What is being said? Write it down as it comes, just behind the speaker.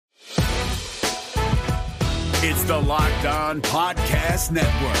It's the Locked On Podcast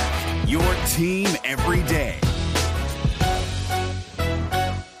Network, your team every day.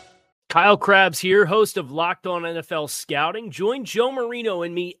 Kyle Krabs here, host of Locked On NFL Scouting. Join Joe Marino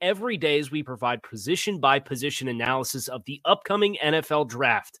and me every day as we provide position-by-position analysis of the upcoming NFL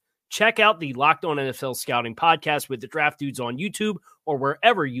Draft. Check out the Locked On NFL Scouting podcast with the Draft Dudes on YouTube or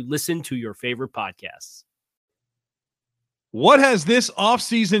wherever you listen to your favorite podcasts. What has this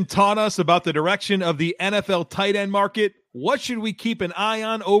offseason taught us about the direction of the NFL tight end market? What should we keep an eye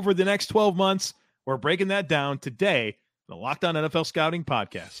on over the next 12 months? We're breaking that down today. The Locked On NFL Scouting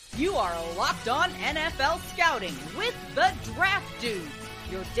Podcast. You are Locked On NFL Scouting with the Draft Dudes,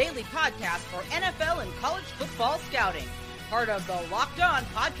 your daily podcast for NFL and college football scouting. Part of the Locked On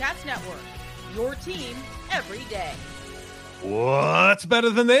Podcast Network, your team every day. What's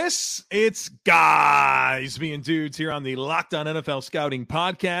better than this? It's guys being dudes here on the Locked On NFL Scouting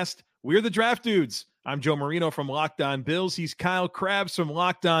Podcast. We're the Draft Dudes. I'm Joe Marino from Locked On Bills. He's Kyle Krabs from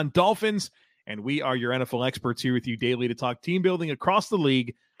Locked On Dolphins. And we are your NFL experts here with you daily to talk team building across the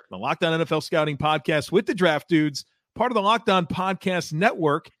league. The Locked On NFL Scouting Podcast with the Draft Dudes, part of the Locked On Podcast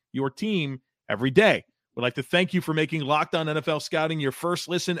Network, your team every day. We'd like to thank you for making Locked On NFL Scouting your first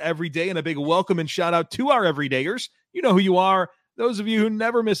listen every day, and a big welcome and shout out to our everydayers. You know who you are. Those of you who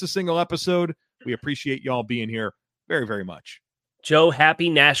never miss a single episode, we appreciate y'all being here very, very much. Joe, happy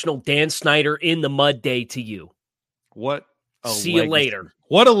National Dan Snyder in the Mud Day to you. What a See legacy. You later.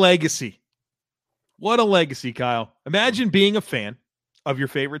 What a legacy. What a legacy, Kyle. Imagine being a fan of your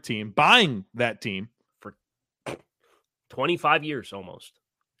favorite team, buying that team for 25 years almost.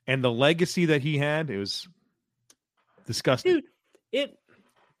 And the legacy that he had, it was disgusting. Dude,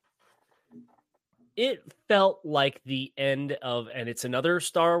 it felt like the end of, and it's another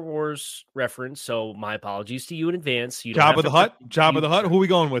Star Wars reference, so my apologies to you in advance. Jabba the Hutt? Jabba the Hutt? Who are we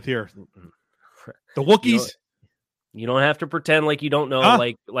going with here? The Wookiees? You don't have to pretend like you don't know,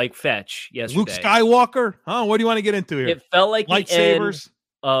 like Fetch yesterday. Luke Skywalker? Huh? What do you want to get into here? It felt like lightsabers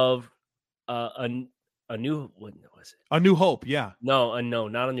the end of a new, what was it? A New Hope, yeah. No,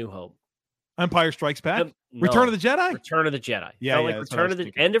 not A New Hope. Empire Strikes Back? No, Return of the Jedi? Return of the Jedi. Yeah, like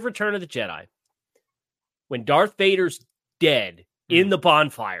end of Return of the Jedi. When Darth Vader's dead in the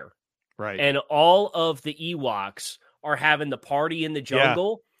bonfire, right, and all of the Ewoks are having the party in the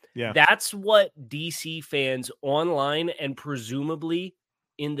jungle. Yeah. That's what DC fans online and presumably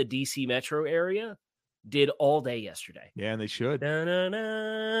in the DC metro area did all day yesterday. Yeah, and they should. Na, na,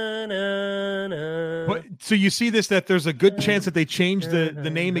 na, na, na. But, so you see this, that there's a good chance that they change the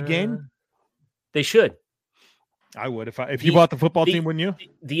name again? They should. I would. If you bought the football team, wouldn't you?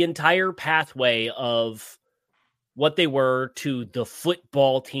 The entire pathway of what they were to the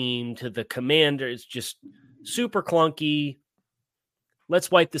football team to the Commanders, just super clunky. Let's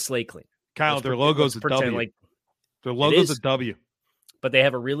wipe the slate clean. Kyle, their logo's a W. Like their logo's a W. But they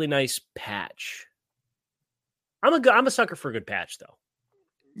have a really nice patch. I'm a sucker for a good patch, though.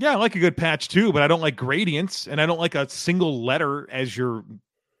 Yeah, I like a good patch, too, but I don't like gradients, and I don't like a single letter as your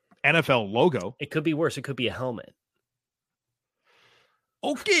NFL logo. It could be worse. It could be a helmet.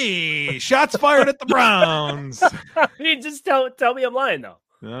 Okay, shots fired at the Browns. Just tell me I'm lying, though.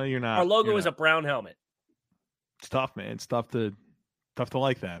 No, you're not. Our logo is a brown helmet. It's tough, man. It's tough to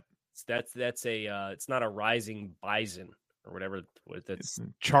like that. That's a it's not a rising bison or whatever. That's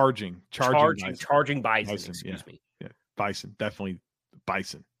charging bison. Excuse me. Yeah, bison, definitely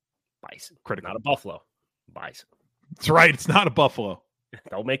bison. Critical. Not a buffalo. Bison. That's right. It's not a buffalo.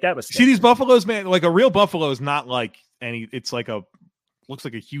 Don't make that mistake. See these buffaloes, man. Like a real buffalo is not like any. It's like looks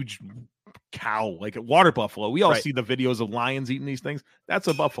like a huge cow, like a water buffalo. We all see the videos of lions eating these things. That's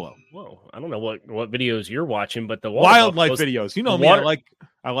a buffalo. Whoa, I don't know what videos you're watching, but the wildlife videos. You know me.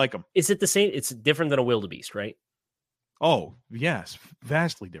 I like them. Is it the same? It's different than a wildebeest, right? Oh yes,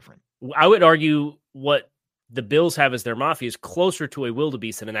 vastly different. I would argue what the Bills have as their mafia is closer to a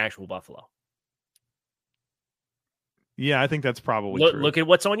wildebeest than an actual buffalo. Yeah, I think that's probably true. Look at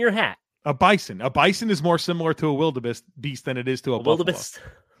what's on your hat. A bison. A bison is more similar to a wildebeest beast than it is to a buffalo. Wildebeest.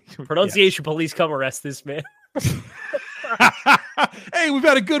 Pronunciation police, come arrest this man. Hey, we've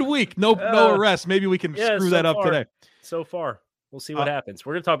had a good week. No arrests. Maybe we can screw that up today. So far. We'll see what happens.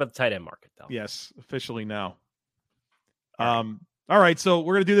 We're going to talk about the tight end market, though. Yes, officially now. All right, so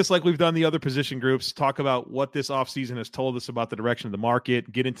we're going to do this like we've done the other position groups, talk about what this offseason has told us about the direction of the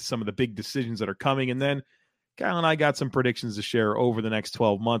market, get into some of the big decisions that are coming, and then Kyle and I got some predictions to share over the next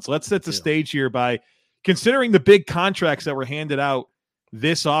 12 months. Let's set the stage here by considering the big contracts that were handed out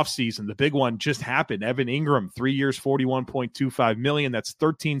this offseason. The big one just happened. Evan Ingram, 3 years, $41.25 million. That's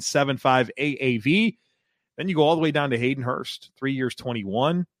 $13.75 AAV. Then you go all the way down to Hayden Hurst, 3 years,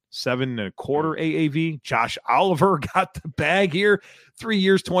 $21. 7.25 AAV. Josh Oliver got the bag here. 3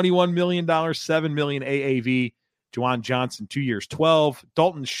 years, $21 million, $7 million AAV. Juwan Johnson, 2 years, 12.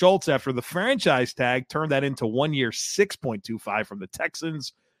 Dalton Schultz, after the franchise tag, turned that into 1 year, 6.25 from the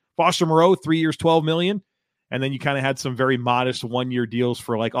Texans. Foster Moreau, 3 years, $12 million. And then you kind of had some very modest 1 year deals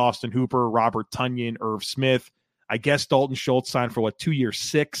for like Austin Hooper, Robert Tonyan, Irv Smith. I guess Dalton Schultz signed for 2 years,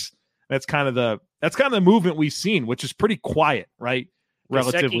 6. That's kind of the movement we've seen, which is pretty quiet, right?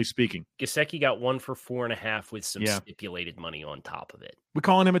 Relatively speaking. Gesicki got 1 for 4.5 with some stipulated money on top of it. We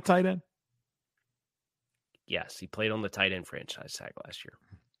calling him a tight end? Yes, he played on the tight end franchise tag last year.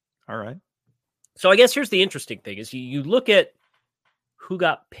 All right. So I guess here's the interesting thing is you look at who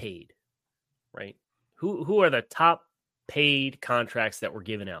got paid, right? Who are the top paid contracts that were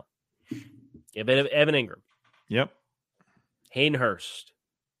given out? Evan Ingram. Yep. Hayden Hurst.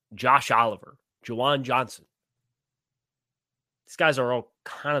 Josh Oliver. Juwan Johnson. These guys are all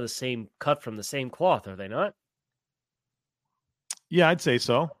kind of the same cut from the same cloth, are they not? Yeah, I'd say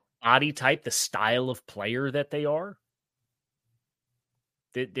so. Body type, the style of player that they are.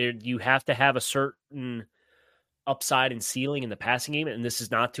 You have to have a certain upside and ceiling in the passing game, and this is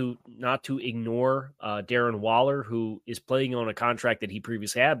not to ignore Darren Waller, who is playing on a contract that he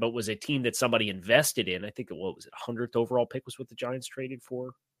previously had, but was a team that somebody invested in. I think what was it, 100th overall pick was what the Giants traded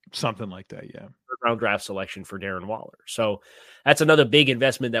for, something like that. Yeah, third-round draft selection for Darren Waller. So that's another big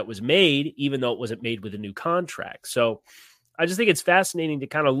investment that was made, even though it wasn't made with a new contract. So I just think it's fascinating to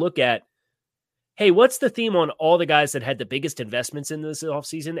kind of look at, hey, what's the theme on all the guys that had the biggest investments in this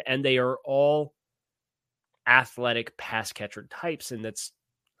offseason, and they are all athletic pass catcher types, and that's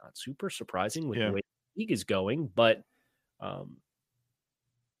not super surprising with the way the league is going. But I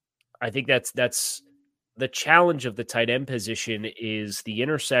think that's the challenge of the tight end position is the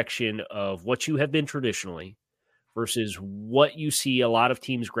intersection of what you have been traditionally versus what you see a lot of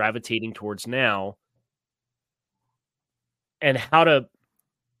teams gravitating towards now, and how to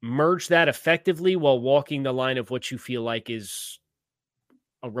merge that effectively while walking the line of what you feel like is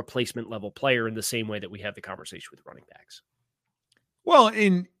a replacement level player in the same way that we have the conversation with running backs. Well,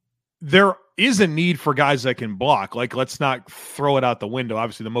 there is a need for guys that can block. Like, let's not throw it out the window.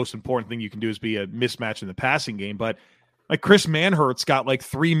 Obviously, the most important thing you can do is be a mismatch in the passing game. But like Chris Manhertz got like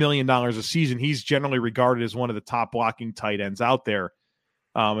 $3 million a season. He's generally regarded as one of the top blocking tight ends out there.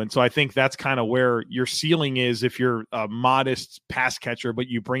 And so I think that's kind of where your ceiling is if you're a modest pass catcher, but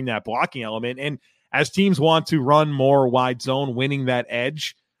you bring that blocking element. And as teams want to run more wide zone, winning that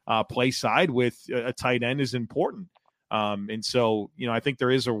edge play side with a tight end is important. And so, I think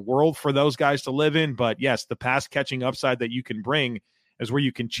there is a world for those guys to live in. But yes, the pass catching upside that you can bring is where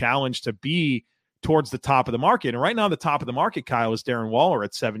you can challenge to be towards the top of the market. And right now, the top of the market, Kyle, is Darren Waller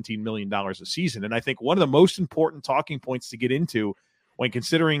at $17 million a season. And I think one of the most important talking points to get into when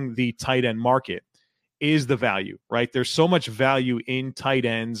considering the tight end market is the value, right? There's so much value in tight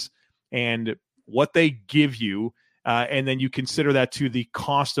ends and what they give you. And then you consider that to the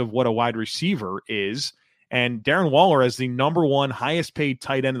cost of what a wide receiver is. And Darren Waller, as the number one highest paid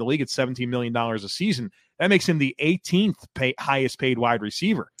tight end in the league at $17 million a season, that makes him the 18th highest paid wide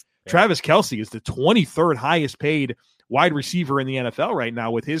receiver. Yeah. Travis Kelce is the 23rd highest paid wide receiver in the NFL right now,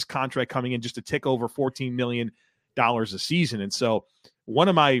 with his contract coming in just a tick over $14 million a season. And so one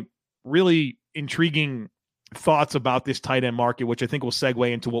of my really intriguing thoughts about this tight end market, which I think will segue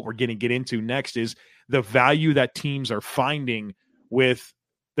into what we're going to get into next, is the value that teams are finding with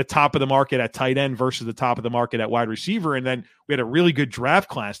the top of the market at tight end versus the top of the market at wide receiver. And then we had a really good draft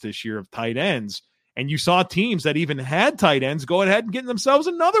class this year of tight ends, and you saw teams that even had tight ends go ahead and get themselves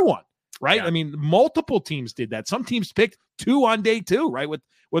another one, right? Yeah. I mean, multiple teams did that. Some teams picked 2 on day 2, right? With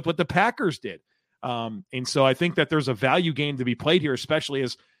what the Packers did. And so I think that there's a value game to be played here, especially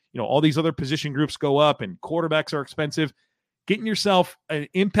as, all these other position groups go up and quarterbacks are expensive. Getting yourself an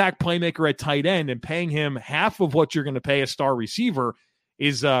impact playmaker at tight end and paying him half of what you're going to pay a star receiver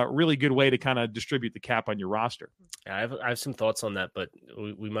is a really good way to kind of distribute the cap on your roster. I have some thoughts on that, but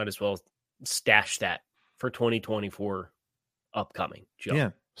we might as well stash that for 2024 upcoming, Joe. Yeah.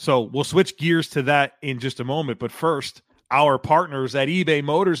 So we'll switch gears to that in just a moment. But first, our partners at eBay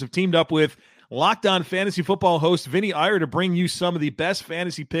Motors have teamed up with Locked On Fantasy Football host Vinny Iyer to bring you some of the best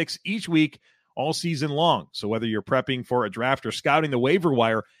fantasy picks each week all season long. So whether you're prepping for a draft or scouting the waiver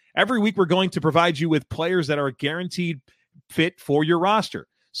wire, every week we're going to provide you with players that are a guaranteed fit for your roster.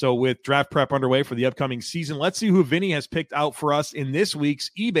 So with draft prep underway for the upcoming season, let's see who Vinny has picked out for us in this week's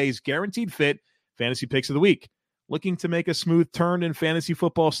eBay's Guaranteed Fit Fantasy Picks of the Week. Looking to make a smooth turn in fantasy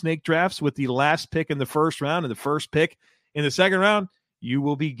football snake drafts with the last pick in the first round and the first pick in the second round? you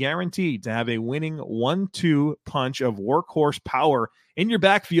will be guaranteed to have a winning 1-2 punch of workhorse power in your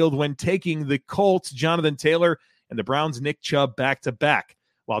backfield when taking the Colts' Jonathan Taylor and the Browns' Nick Chubb back-to-back.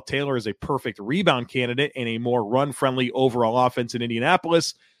 While Taylor is a perfect rebound candidate and a more run-friendly overall offense in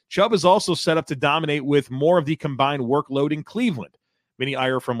Indianapolis, Chubb is also set up to dominate with more of the combined workload in Cleveland. Vinny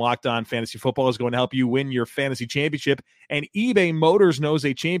Iyer from Locked On Fantasy Football is going to help you win your fantasy championship, and eBay Motors knows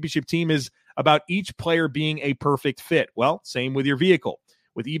a championship team is about each player being a perfect fit. Well, same with your vehicle.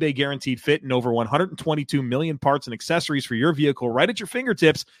 With eBay Guaranteed Fit and over 122 million parts and accessories for your vehicle right at your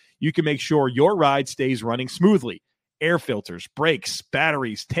fingertips, you can make sure your ride stays running smoothly. Air filters, brakes,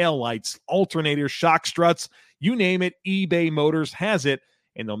 batteries, taillights, alternators, shock struts, you name it, eBay Motors has it,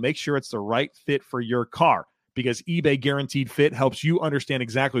 and they'll make sure it's the right fit for your car. Because eBay Guaranteed Fit helps you understand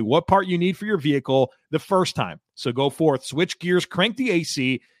exactly what part you need for your vehicle the first time. So go forth, switch gears, crank the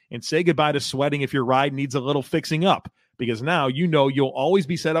AC, and say goodbye to sweating if your ride needs a little fixing up. Because now you know you'll always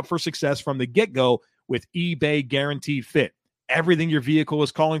be set up for success from the get-go with eBay Guaranteed Fit. Everything your vehicle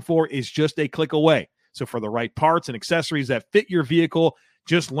is calling for is just a click away. So for the right parts and accessories that fit your vehicle,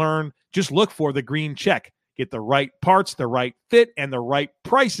 just look for the green check. Get the right parts, the right fit, and the right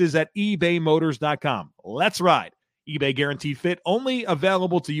prices at ebaymotors.com. Let's ride. eBay Guaranteed Fit, only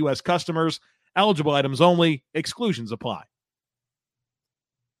available to U.S. customers. Eligible items only. Exclusions apply.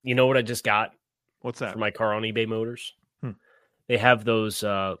 You know what I just got? What's that? For my car on eBay Motors? They have those,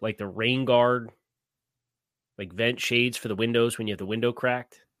 like the rain guard, like vent shades for the windows when you have the window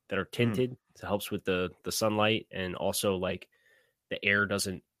cracked that are tinted. So it helps with the sunlight, and also like the air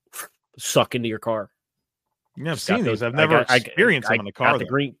doesn't suck into your car. Yeah, I've seen these. I've never experienced them in the car.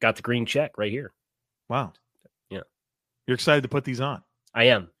 Got the green check right here. Wow. Yeah. You're excited to put these on. I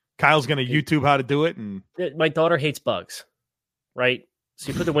am. Kyle's going to YouTube how to do it. And my daughter hates bugs, right?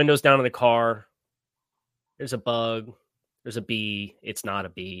 So you put the windows down in the car. There's a bug. There's a bee. It's not a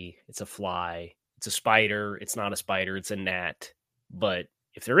bee. It's a fly. It's a spider. It's not a spider. It's a gnat. But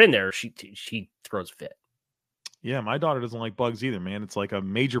if they're in there, she throws a fit. Yeah, my daughter doesn't like bugs either, man. It's like a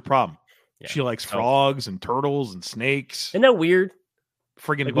major problem. Yeah. She likes frogs and turtles and snakes. Isn't that weird?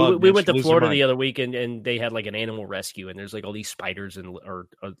 Friggin' like bug. We went to Florida the other week, and they had like an animal rescue, and there's like all these spiders and or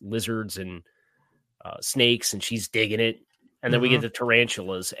lizards and snakes, and she's digging it. And then we get the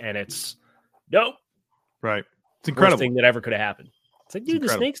tarantulas, and it's nope. Right. It's incredible. Worst thing that ever could have happened. It's like, dude,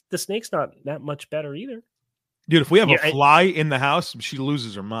 the snake's not that much better either. Dude, if we have a fly in the house, she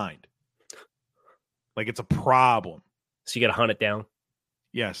loses her mind. Like, it's a problem. So you got to hunt it down.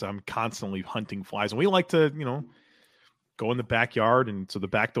 Yes, I'm constantly hunting flies. And we like to, go in the backyard. And so the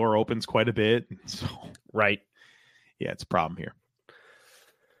back door opens quite a bit. So, right. Yeah, it's a problem here.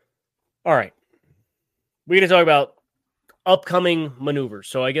 All right. We're going to talk about upcoming maneuvers.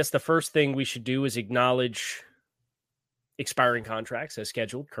 So I guess the first thing we should do is acknowledge expiring contracts as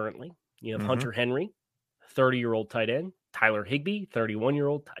scheduled currently. You have Hunter Henry, 30-year-old tight end. Tyler Higbee,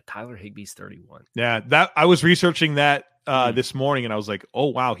 31-year-old. Tyler Higbee's 31. Yeah, that I was researching that this morning, and I was like, oh,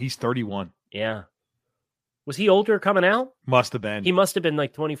 wow, he's 31. Yeah. Was he older coming out? Must have been. He must have been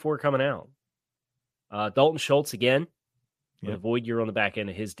like 24 coming out. Dalton Schultz again, with a void year on the back end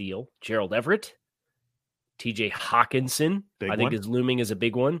of his deal. Gerald Everett. TJ Hockenson, I think is looming as a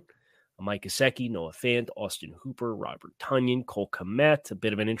big one. Mike Gesicki, Noah Fant, Austin Hooper, Robert Tonyan, Cole Kmet, a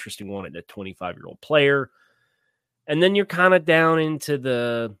bit of an interesting one at a 25-year-old player. And then you're kind of down into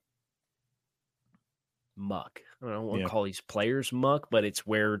the muck. I don't want to call these players muck, but it's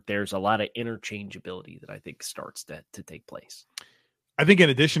where there's a lot of interchangeability that I think starts to take place. I think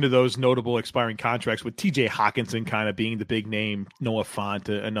in addition to those notable expiring contracts, with TJ Hockenson kind of being the big name, Noah Fant,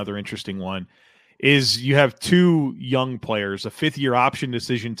 another interesting one, is you have two young players, a fifth-year option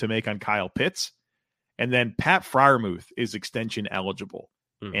decision to make on Kyle Pitts, and then Pat Freiermuth is extension eligible.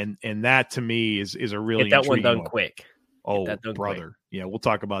 And that, to me, is a really get that one done quick. Oh, brother. Quick. Yeah, we'll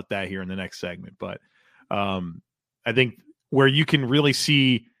talk about that here in the next segment. But I think where you can really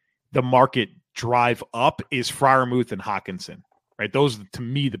see the market drive up is Freiermuth and Hockenson, right? Those are, to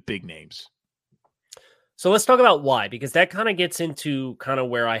me, the big names. So let's talk about why, because that kind of gets into kind of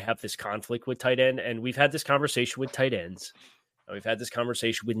where I have this conflict with tight end. And we've had this conversation with tight ends. And we've had this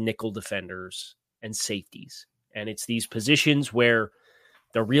conversation with nickel defenders and safeties. And it's these positions where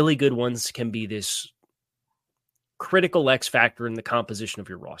the really good ones can be this critical X factor in the composition of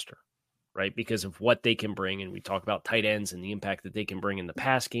your roster, right? Because of what they can bring. And we talk about tight ends and the impact that they can bring in the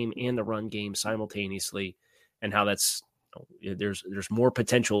pass game and the run game simultaneously, and how that's, there's more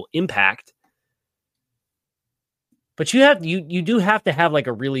potential impact. But you do have to have like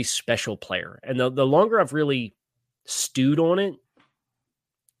a really special player. And the longer I've really stewed on it,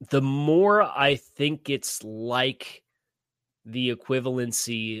 the more I think it's like the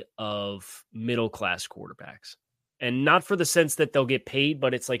equivalency of middle-class quarterbacks. And not for the sense that they'll get paid,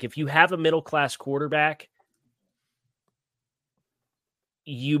 but it's like if you have a middle-class quarterback,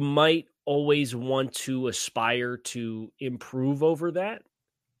 you might always want to aspire to improve over that.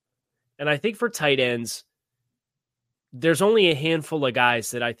 And I think for tight ends, there's only a handful of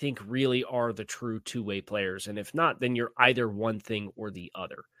guys that I think really are the true two-way players. And if not, then you're either one thing or the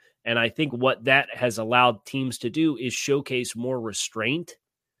other. And I think what that has allowed teams to do is showcase more restraint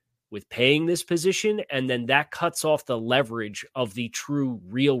with paying this position. And then that cuts off the leverage of the true,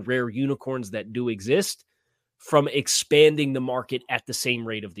 real, rare unicorns that do exist from expanding the market at the same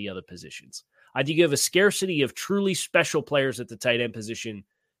rate of the other positions. I think you have a scarcity of truly special players at the tight end position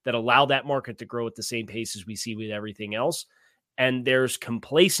that allow that market to grow at the same pace as we see with everything else. And there's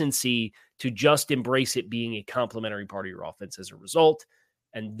complacency to just embrace it being a complementary part of your offense as a result.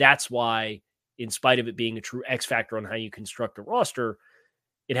 And that's why, in spite of it being a true X factor on how you construct a roster,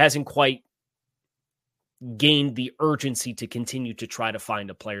 it hasn't quite gained the urgency to continue to try to find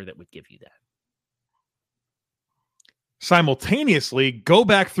a player that would give you that. Simultaneously, go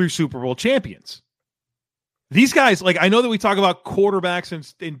back through Super Bowl champions. These guys, like, I know that we talk about quarterbacks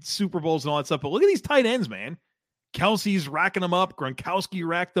and Super Bowls and all that stuff, but look at these tight ends, man. Kelce's racking them up. Gronkowski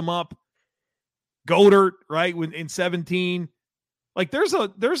racked them up. Goddard, right, in 17. Like, there's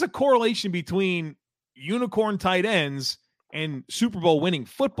a correlation between unicorn tight ends and Super Bowl winning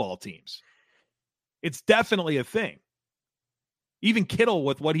football teams. It's definitely a thing. Even Kittle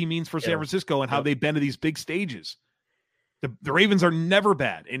with what he means for San Francisco and how they've been to these big stages. The Ravens are never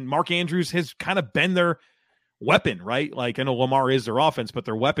bad, and Mark Andrews has kind of been their weapon, right? Like, I know Lamar is their offense, but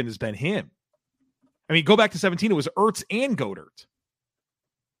their weapon has been him. I mean, go back to 17, it was Ertz and Goddard.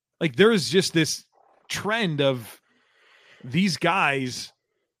 Like, there is just this trend of these guys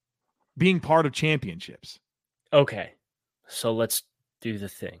being part of championships. Okay, so let's do the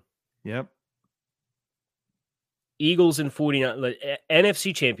thing. Yep. Eagles and 49,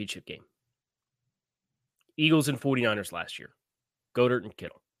 NFC Championship game. Eagles and 49ers last year. Goddard and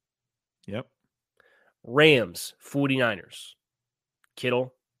Kittle. Yep. Rams, 49ers.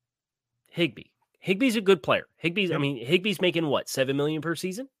 Kittle, Higbee. Higbee's a good player. Higbee's making what, $7 million per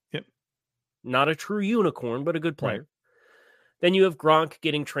season? Yep. Not a true unicorn, but a good player. Right. Then you have Gronk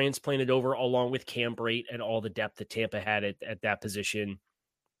getting transplanted over along with Cam Brate and all the depth that Tampa had at that position.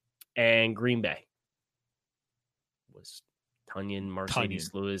 And Green Bay was Tunyon,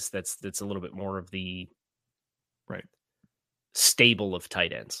 Mercedes Lewis. That's a little bit more of the right stable of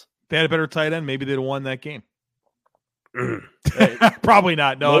tight ends. If they had a better tight end, maybe they'd have won that game. Probably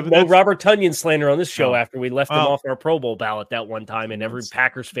not. No Robert Tunyon slander on this show after we left him off our Pro Bowl ballot that one time, and every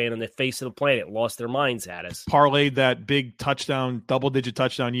Packers fan on the face of the planet lost their minds at us. Parlayed that big touchdown, double-digit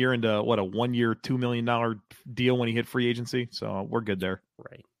touchdown year into a 1 year, $2 million deal when he hit free agency. So we're good there.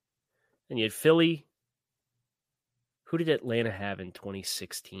 Right. And you had Philly. Who did Atlanta have in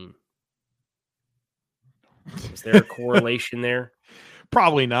 2016? Is there a correlation there?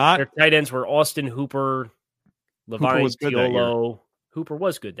 Probably not. Their tight ends were Austin Hooper, Levine Piolo. Hooper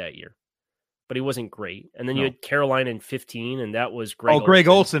was good that year, but he wasn't great. And then you had Carolina in 15, and that was Greg Olsen. Greg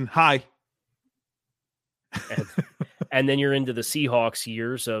Olsen. Hi. And then you're into the Seahawks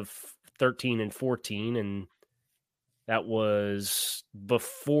years of 13 and 14, and that was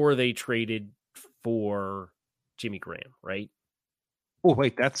before they traded for Jimmy Graham, right? Oh,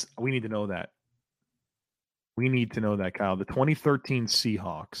 wait, we need to know that. We need to know that, Kyle. The 2013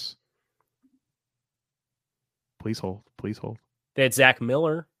 Seahawks. Please hold. They had Zach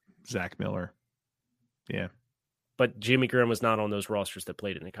Miller. Yeah. But Jimmy Graham was not on those rosters that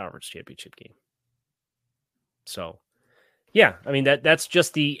played in the conference championship game. So, yeah, I mean, that's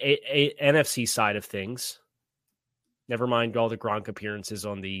just the NFC side of things. Never mind all the Gronk appearances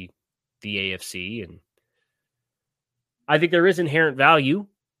on the AFC. And I think there is inherent value.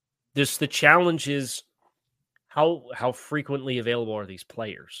 The challenge is how frequently available are these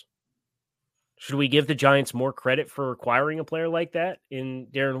players? Should we give the Giants more credit for acquiring a player like that in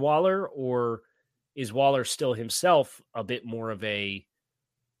Darren Waller, or is Waller still himself a bit more of a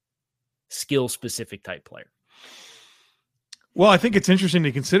skill-specific type player? Well, I think it's interesting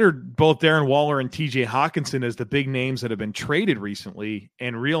to consider both Darren Waller and TJ Hockenson as the big names that have been traded recently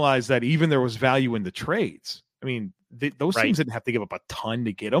and realize that even there was value in the trades. I mean, those teams didn't have to give up a ton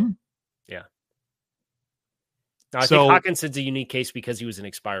to get them. Yeah. Now, I think Hawkinson's a unique case because he was an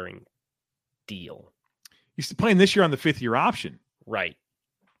expiring deal. He's playing this year on the 5th-year option. Right.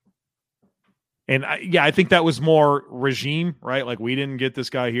 And I think that was more regime, right? Like, we didn't get this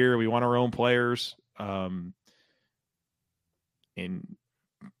guy here. We want our own players. And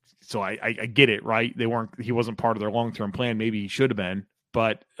So I get it, right? He wasn't part of their long-term plan. Maybe he should have been,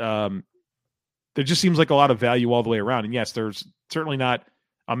 but there just seems like a lot of value all the way around. And yes, there's certainly not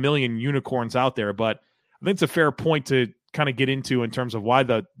a million unicorns out there, but I think it's a fair point to kind of get into in terms of why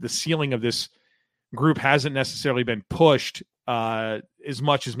the ceiling of this group hasn't necessarily been pushed as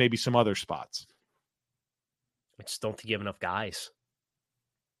much as maybe some other spots. I just don't think you have enough guys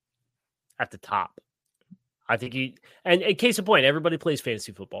at the top. I think and case in point, everybody plays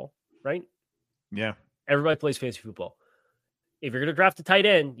fantasy football, right? Yeah. Everybody plays fantasy football. If you're going to draft a tight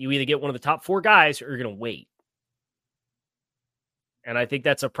end, you either get one of the top 4 guys or you're going to wait. And I think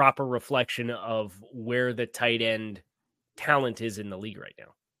that's a proper reflection of where the tight end talent is in the league right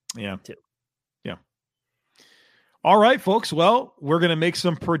now. Yeah. Too. Yeah. All right, folks. Well, we're going to make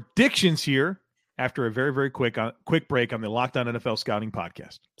some predictions here after a very, very quick break on the Locked On NFL Scouting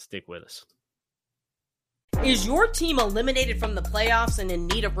Podcast. Stick with us. Is your team eliminated from the playoffs and in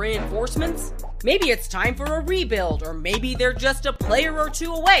need of reinforcements? Maybe it's time for a rebuild, or maybe they're just a player or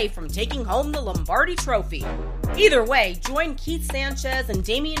two away from taking home the Lombardi Trophy. Either way, join Keith Sanchez and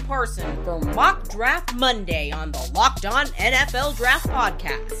Damian Parson for Mock Draft Monday on the Locked On NFL Draft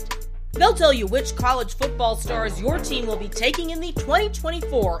Podcast. They'll tell you which college football stars your team will be taking in the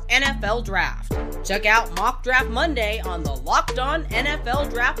 2024 NFL Draft. Check out Mock Draft Monday on the Locked On NFL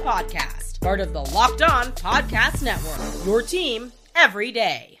Draft Podcast, part of the Locked On Podcast Network. Your team every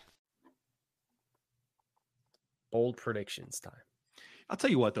day. Bold predictions time. I'll tell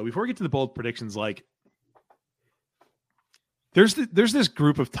you what, though, before we get to the bold predictions, like there's this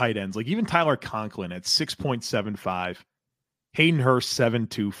group of tight ends, like even Tyler Conklin at 6.75. Hayden Hurst,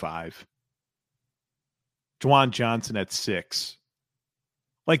 7.25. Juwan Johnson at 6.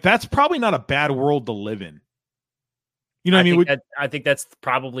 Like, that's probably not a bad world to live in. You know what I mean? I think that's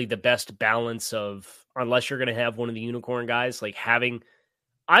probably the best balance of, unless you're going to have one of the unicorn guys, like having,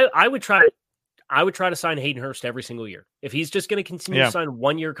 I would try to sign Hayden Hurst every single year. If he's just going to continue to sign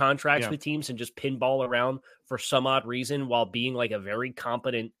 1-year contracts with teams and just pinball around for some odd reason while being like a very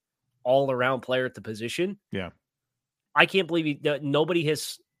competent all-around player at the position. Yeah. I can't believe nobody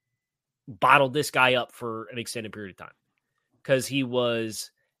has bottled this guy up for an extended period of time, because he was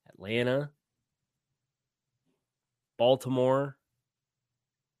Atlanta, Baltimore.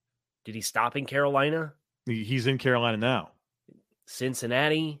 Did he stop in Carolina? He's in Carolina now.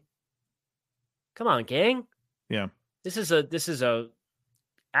 Cincinnati. Come on, gang. Yeah. This is a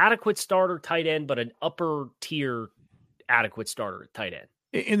adequate starter tight end, but an upper tier adequate starter tight end.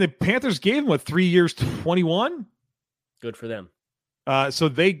 And the Panthers gave him 3 years, 21. Good for them. So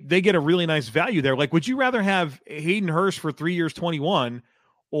they get a really nice value there. Like, would you rather have Hayden Hurst for 3 years, 21,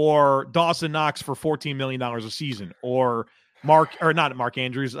 or Dawson Knox for $14 million a season, or not Mark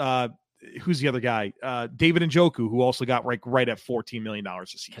Andrews? Who's the other guy? David Njoku, who also got right at $14 million a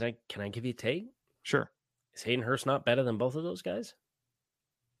season. Can I give you a take? Sure. Is Hayden Hurst not better than both of those guys?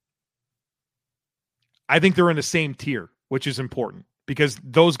 I think they're in the same tier, which is important, because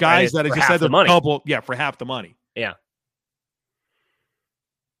those guys that I just said, the money. Double, for half the money. Yeah.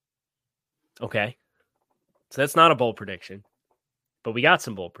 Okay. So that's not a bold prediction, but we got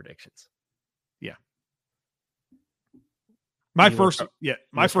some bold predictions. Yeah. My first one,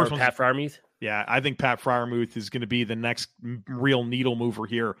 Pat Freiermuth. Yeah, I think Pat Freiermuth is going to be the next real needle mover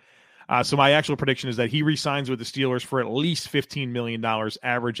here. So my actual prediction is that he re-signs with the Steelers for at least $15 million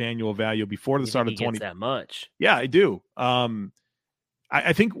average annual value before the start of 20. That much? Yeah, I do.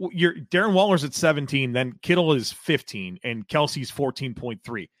 I think Darren Waller's at 17, then Kittle is 15, and Kelce's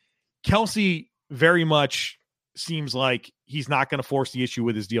 14.3. Kelce very much seems like he's not going to force the issue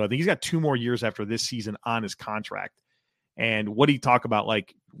with his deal. I think he's got 2 more years after this season on his contract. And what he talked about,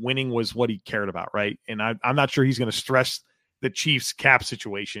 like winning was what he cared about, right? And I'm not sure he's going to stress the Chiefs cap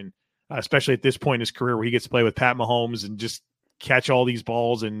situation, especially at this point in his career where he gets to play with Pat Mahomes and just catch all these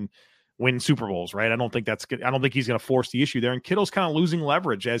balls and win Super Bowls, right? I don't think that's good. I don't think he's going to force the issue there. And Kittle's kind of losing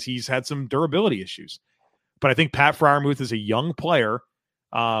leverage as he's had some durability issues. But I think Pat Freiermuth is a young player,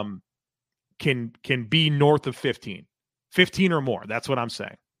 can be north of 15 or more. That's what I'm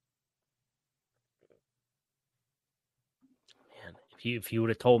saying. Man, if you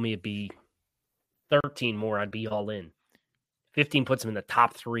would have told me it'd be 13 more, I'd be all in. 15 puts him in the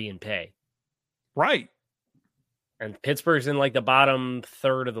top 3 in pay. Right. And Pittsburgh's in like the bottom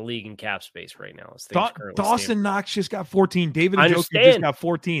third of the league in cap space right now. Dawson Knox just got 14. David Njoku just got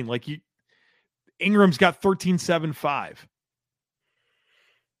 14. Like Ingram's got 13.75.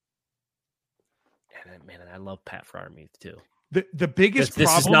 Man, I love Pat Freiermuth too. The biggest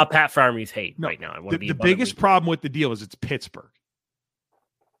problem. This is not Pat Freiermuth hate right now. The biggest problem with the deal is it's Pittsburgh,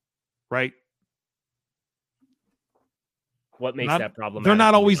 right? What makes that problematic? They're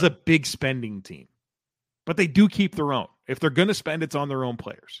not always a big spending team, but they do keep their own. If they're going to spend, it's on their own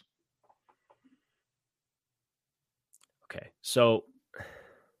players. Okay, so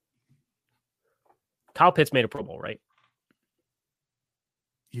Kyle Pitts made a Pro Bowl, right?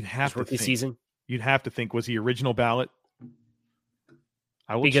 You'd have to think. Season. You'd have to think, was he original ballot?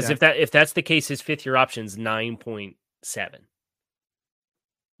 Because check. if that's the case, his 5th year option's 9.7.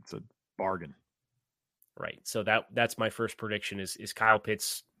 It's a bargain. Right. So that's my first prediction is Kyle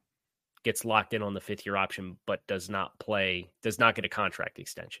Pitts gets locked in on the 5th year option, but does not get a contract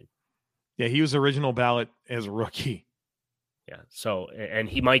extension. Yeah, he was original ballot as a rookie. Yeah. So, and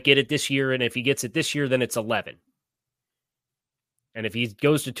he might get it this year. And if he gets it this year, then it's 11. And if he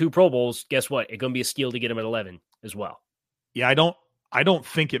goes to 2 Pro Bowls, guess what? It's going to be a steal to get him at 11 as well. Yeah, I don't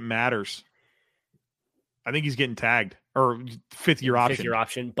think it matters. I think he's getting tagged or 5th year option. 5th year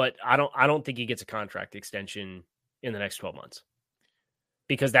option, but I don't think he gets a contract extension in the next 12 months.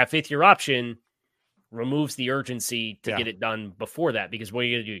 Because that 5th year option removes the urgency to get it done before that. Because what are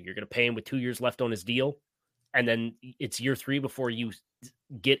you going to do? You're going to pay him with 2 years left on his deal. And then it's year 3 before you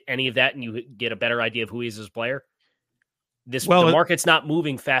get any of that and you get a better idea of who he is as a player. The market's not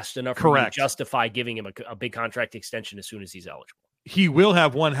moving fast enough for you to justify giving him a big contract extension as soon as he's eligible. He will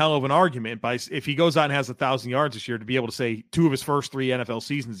have one hell of an argument if he goes out and has 1,000 yards this year to be able to say 2 of his first 3 NFL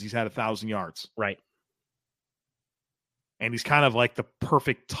seasons he's had 1,000 yards. Right. And he's kind of like the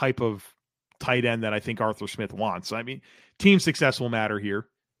perfect type of tight end that I think Arthur Smith wants. I mean, team success will matter here.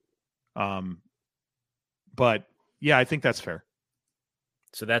 But yeah, I think that's fair.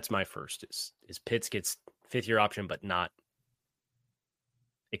 So that's my first is Pitts gets 5th year option, but not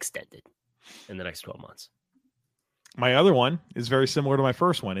extended in the next 12 months. My other one is very similar to my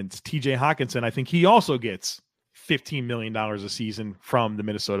first one. It's TJ Hockenson. I think he also gets $15 million a season from the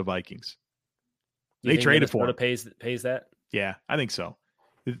Minnesota Vikings. They traded for him. Pays that? Yeah, I think so.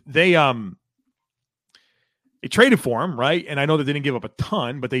 They traded for him, right? And I know they didn't give up a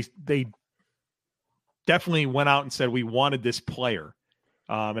ton, but they definitely went out and said we wanted this player.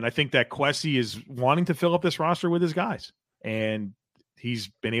 And I think that Kelce is wanting to fill up this roster with his guys. And he's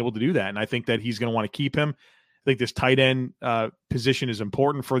been able to do that. And I think that he's going to want to keep him. I think this tight end position is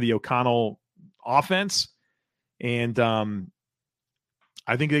important for the O'Connell offense. And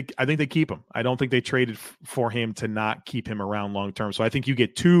I think they keep him. I don't think they traded for him to not keep him around long term. So I think you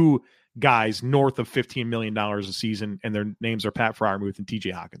get 2 guys north of $15 million a season, and their names are Pat Freiermuth and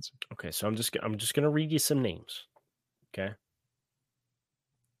TJ Hockenson. Okay, so I'm just going to read you some names. Okay.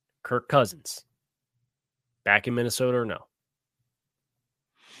 Kirk Cousins. Back in Minnesota or no?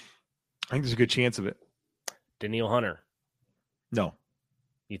 I think there's a good chance of it. Daniil Hunter. No.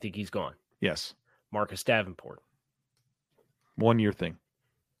 You think he's gone? Yes. Marcus Davenport. 1 year thing.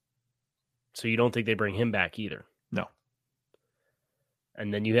 So you don't think they bring him back either? No.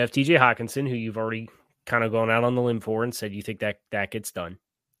 And then you have TJ Hockenson, who you've already kind of gone out on the limb for and said you think that gets done.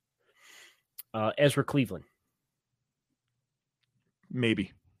 Ezra Cleveland.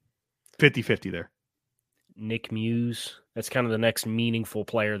 Maybe. 50-50 there. Nick Muse. That's kind of the next meaningful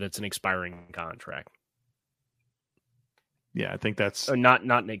player that's an expiring contract. Yeah, I think that's... not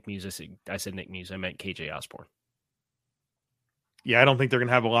Nick Muse. I said Nick Muse. I meant KJ Osborne. Yeah, I don't think they're going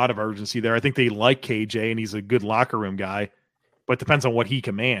to have a lot of urgency there. I think they like KJ, and he's a good locker room guy, but it depends on what he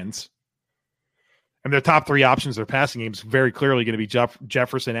commands. And their top 3 options, their passing game is very clearly going to be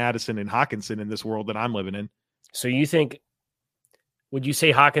Jefferson, Addison, and Hockenson in this world that I'm living in. So you think... Would you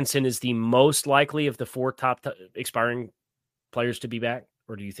say Hockenson is the most likely of the 4 top expiring players to be back?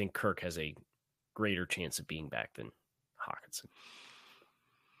 Or do you think Kirk has a greater chance of being back than Hockenson?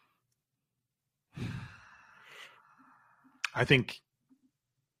 I think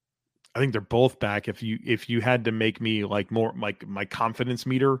they're both back. If you had to make me like more like my confidence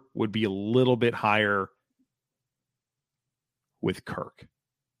meter would be a little bit higher with Kirk.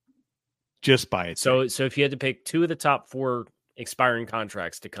 Just by it. So if you had to pick 2 of the top 4 expiring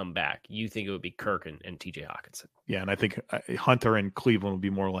contracts to come back, you think it would be Kirk and TJ Hockenson? Yeah, and I think Hunter and Cleveland would be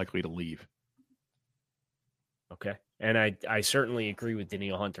more likely to leave. Okay. And I certainly agree with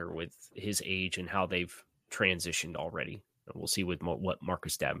Daniil Hunter with his age and how they've transitioned already. And we'll see what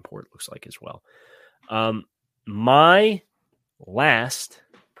Marcus Davenport looks like as well. My last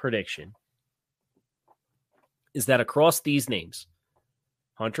prediction is that across these names,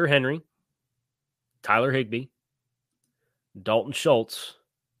 Hunter Henry, Tyler Higbee, Dalton Schultz,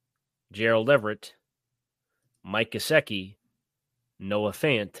 Gerald Everett, Mike Gesicki, Noah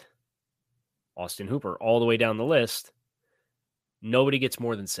Fant, Austin Hooper, all the way down the list, nobody gets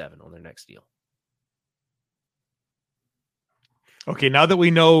more than 7 on their next deal. Okay, now that we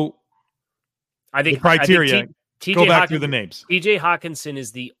know the criteria, Go back through the names. TJ Hockenson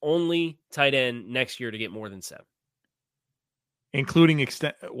is the only tight end next year to get more than 7. Including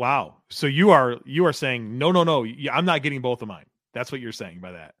extent. Wow. So you are saying, no. I'm not getting both of mine. That's what you're saying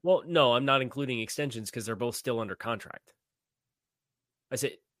by that. Well, no, I'm not including extensions because they're both still under contract. I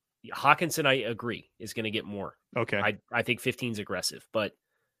said Hockenson, I agree, is going to get more. Okay. I think 15 is aggressive, but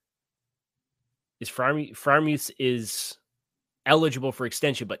Freiermuth is eligible for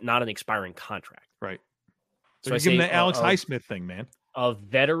extension, but not an expiring contract. Right. So you're giving the Alex Highsmith thing, man. Of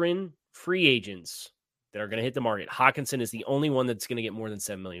veteran free agents that are going to hit the market, Hockenson is the only one that's going to get more than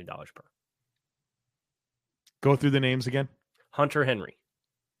 $7 million per. Go through the names again. Hunter Henry.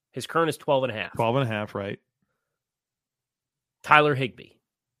 His current is 12.5. 12.5, right. Tyler Higbee.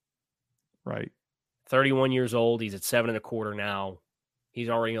 Right. 31 years old. He's at 7.25 now. He's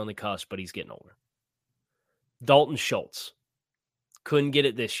already on the cusp, but he's getting older. Dalton Schultz. Couldn't get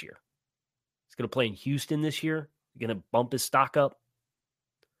it this year. He's going to play in Houston this year. Going to bump his stock up.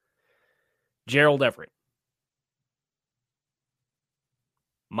 Gerald Everett.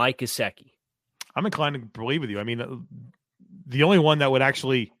 Mike Gesicki. I'm inclined to believe with you. I mean, the only one that would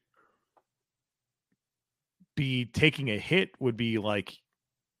actually be taking a hit would be like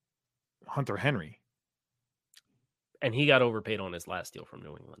Hunter Henry. And he got overpaid on his last deal from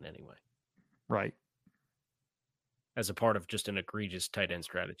New England anyway. Right. As a part of just an egregious tight end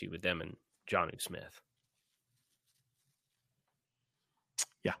strategy with them and Jonnu Smith.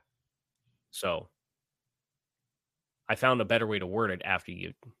 Yeah. So I found a better way to word it after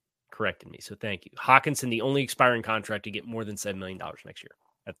you corrected me. So thank you. Hockenson, the only expiring contract to get more than $7 million next year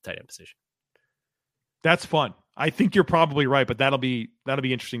at the tight end position. That's fun. I think you're probably right, but that'll be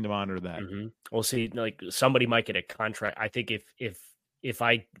interesting to monitor that. Mm-hmm. We'll see. Like somebody might get a contract. I think if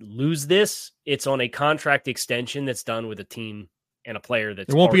I lose this, it's on a contract extension that's done with a team and a player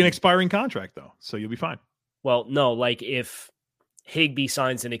that's. It won't be an expiring contract though, so you'll be fine. Well, no, like if Higbee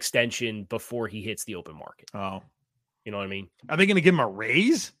signs an extension before he hits the open market. Oh, you know what I mean? Are they going to give him a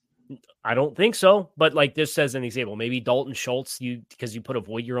raise? I don't think so, but like this says an example. Maybe Dalton Schultz, because you put a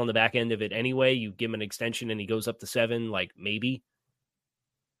void year on the back end of it anyway, you give him an extension and he goes up to 7. Like maybe.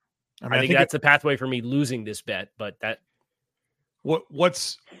 I think that's the pathway for me losing this bet, but that.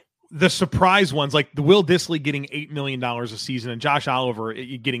 What's the surprise ones? Like the Will Dissly getting $8 million a season and Josh Oliver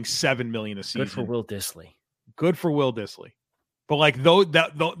getting $7 million a season. Good for Will Dissly. Good for Will Dissly. But like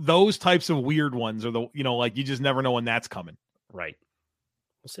those types of weird ones are like you just never know when that's coming. Right.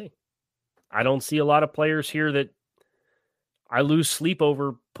 We'll see. I don't see a lot of players here that I lose sleep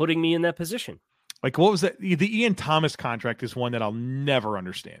over putting me in that position. Like what was that? The Ian Thomas contract is one that I'll never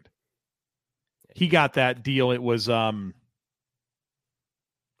understand. He got that deal. It was I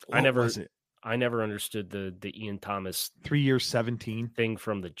never understood the Ian Thomas 3 years, 17 thing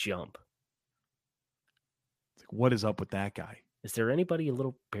from the jump. It's like, what is up with that guy? Is there anybody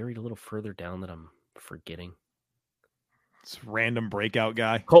buried a little further down that I'm forgetting? It's a random breakout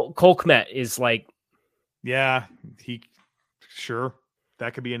guy. Cole Kmet is like, yeah, sure.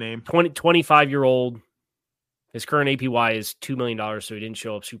 That could be a name. 25-year-old. His current APY is $2 million, so he didn't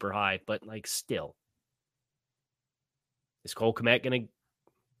show up super high, but like still. Is Cole Kmet going to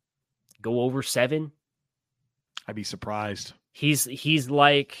go over 7? I'd be surprised. He's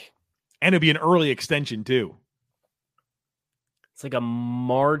like, and it'd be an early extension too. It's like a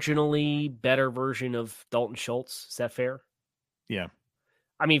marginally better version of Dalton Schultz. Is that fair? Yeah.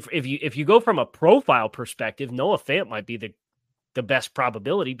 I mean, if you go from a profile perspective, Noah Fant might be the best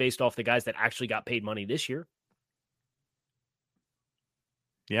probability based off the guys that actually got paid money this year.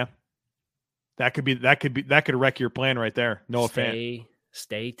 Yeah. That could wreck your plan right there. Noah Fant.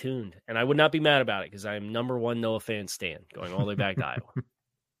 Stay tuned. And I would not be mad about it because I am number one Noah Fant stan going all the way back to Iowa.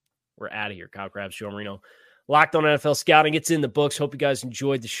 We're out of here. Kyle Krabs, Joe Marino. Locked on NFL Scouting. It's in the books. Hope you guys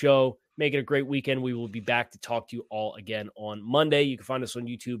enjoyed the show. Make it a great weekend. We will be back to talk to you all again on Monday. You can find us on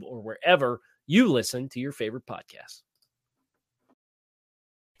YouTube or wherever you listen to your favorite podcasts.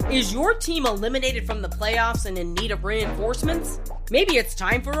 Is your team eliminated from the playoffs and in need of reinforcements? Maybe it's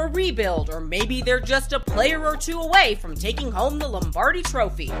time for a rebuild, or maybe they're just a player or two away from taking home the Lombardi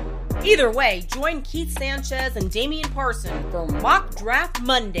Trophy. Either way, join Keith Sanchez and Damian Parson for Mock Draft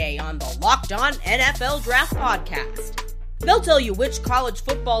Monday on the Locked On NFL Draft Podcast. They'll tell you which college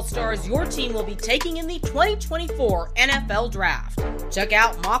football stars your team will be taking in the 2024 NFL Draft. Check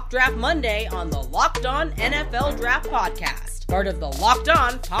out Mock Draft Monday on the Locked On NFL Draft Podcast, part of the Locked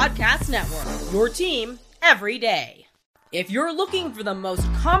On Podcast Network, your team every day. If you're looking for the most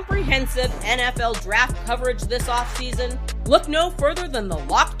comprehensive NFL draft coverage this offseason, look no further than the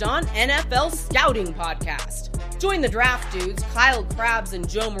Locked On NFL Scouting Podcast. Join the draft dudes, Kyle Krabs and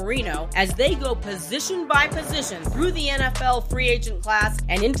Joe Marino, as they go position by position through the NFL free agent class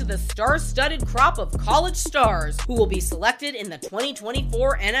and into the star-studded crop of college stars who will be selected in the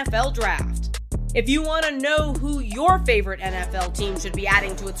 2024 NFL Draft. If you want to know who your favorite NFL team should be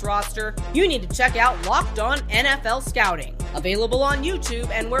adding to its roster, you need to check out Locked On NFL Scouting, available on YouTube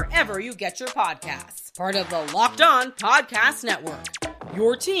and wherever you get your podcasts. Part of the Locked On Podcast Network,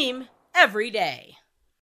 your team every day.